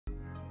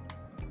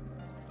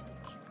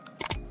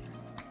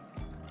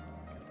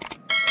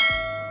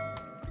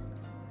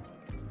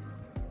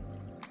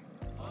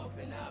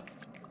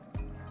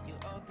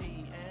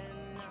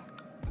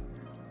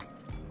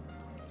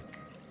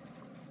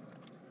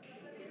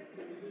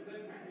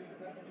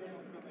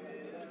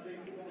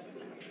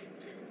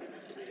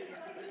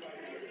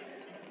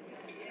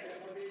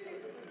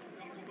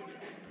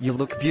You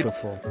look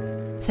beautiful.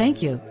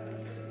 Thank you.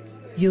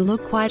 You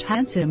look quite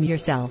handsome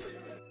yourself.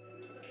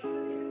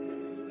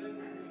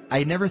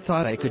 I never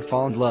thought I could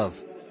fall in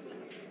love.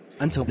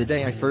 Until the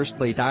day I first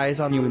laid eyes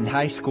on you in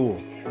high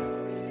school.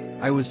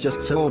 I was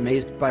just so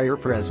amazed by your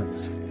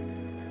presence.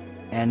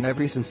 And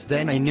ever since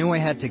then I knew I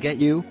had to get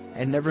you,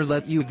 and never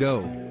let you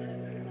go.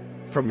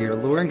 From your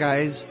alluring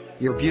eyes,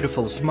 your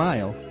beautiful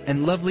smile,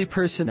 and lovely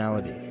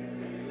personality.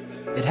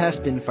 It has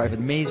been 5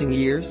 amazing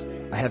years.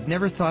 I have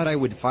never thought I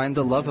would find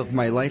the love of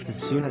my life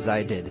as soon as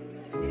I did.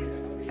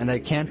 And I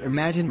can't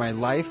imagine my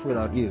life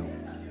without you.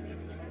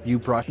 You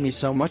brought me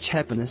so much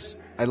happiness.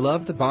 I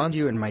love the bond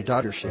you and my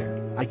daughter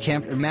share. I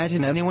can't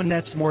imagine anyone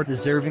that's more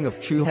deserving of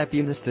true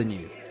happiness than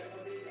you.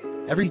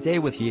 Every day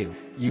with you,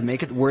 you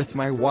make it worth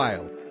my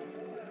while.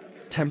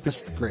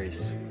 Tempest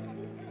Grace.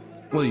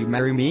 Will you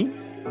marry me?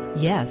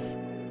 Yes.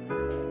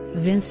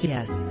 Vince,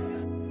 yes.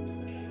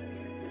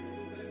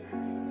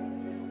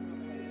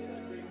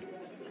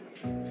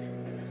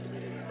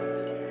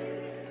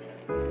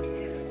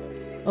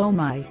 Oh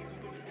my.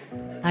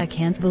 I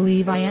can't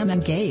believe I am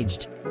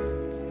engaged.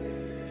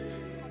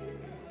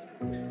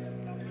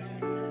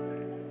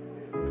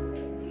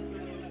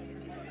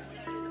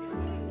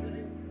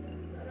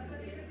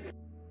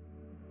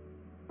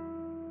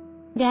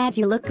 Dad,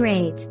 you look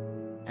great.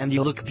 And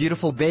you look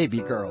beautiful, baby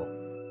girl.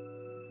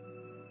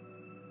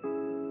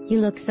 You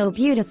look so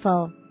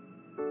beautiful.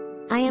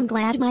 I am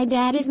glad my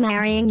dad is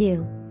marrying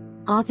you.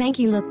 Oh, thank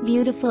you, look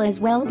beautiful as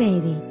well,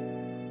 baby.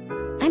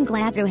 I'm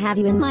glad to have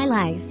you in my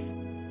life.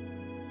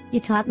 You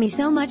taught me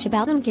so much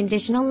about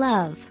unconditional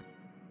love.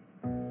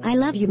 I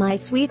love you, my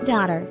sweet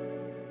daughter.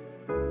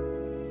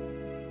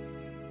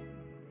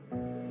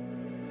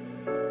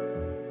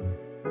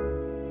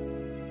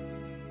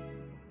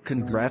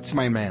 Congrats,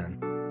 my man.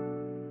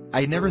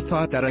 I never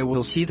thought that I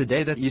will see the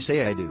day that you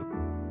say I do.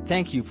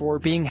 Thank you for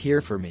being here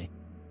for me.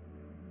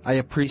 I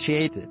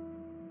appreciate it.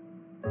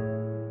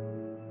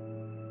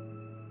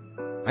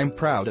 I'm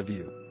proud of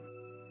you.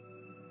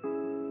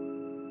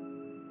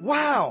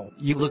 Wow!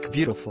 You look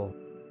beautiful.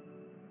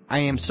 I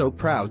am so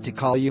proud to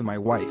call you my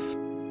wife.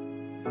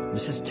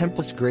 Mrs.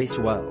 Tempest Grace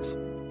Wells.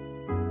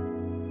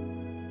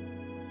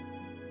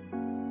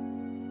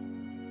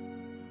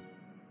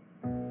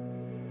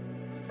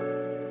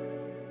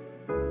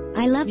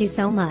 I love you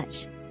so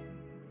much.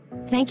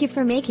 Thank you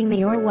for making me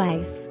your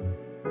wife.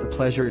 The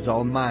pleasure is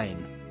all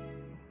mine.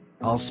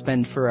 I'll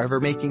spend forever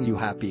making you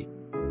happy.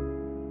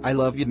 I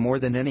love you more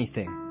than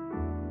anything.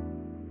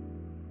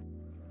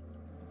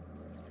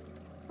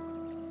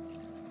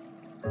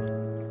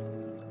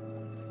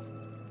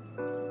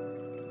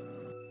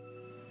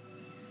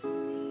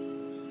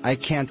 I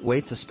can't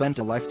wait to spend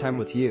a lifetime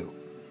with you.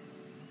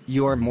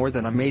 You are more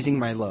than amazing,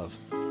 my love.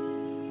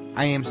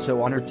 I am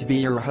so honored to be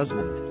your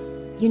husband.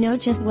 You know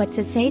just what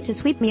to say to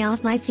sweep me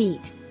off my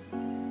feet.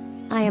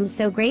 I am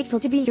so grateful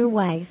to be your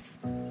wife.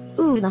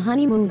 Ooh, the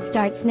honeymoon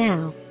starts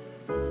now.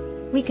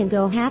 We can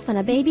go half on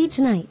a baby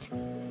tonight.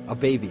 A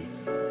baby?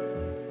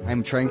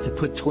 I'm trying to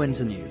put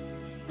twins in you.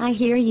 I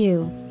hear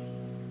you.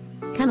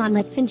 Come on,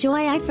 let's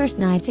enjoy our first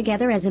night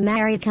together as a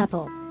married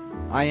couple.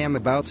 I am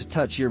about to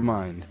touch your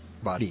mind,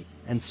 body,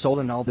 and soul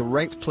in all the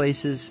right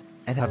places,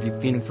 and have you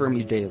feeling for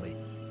me daily.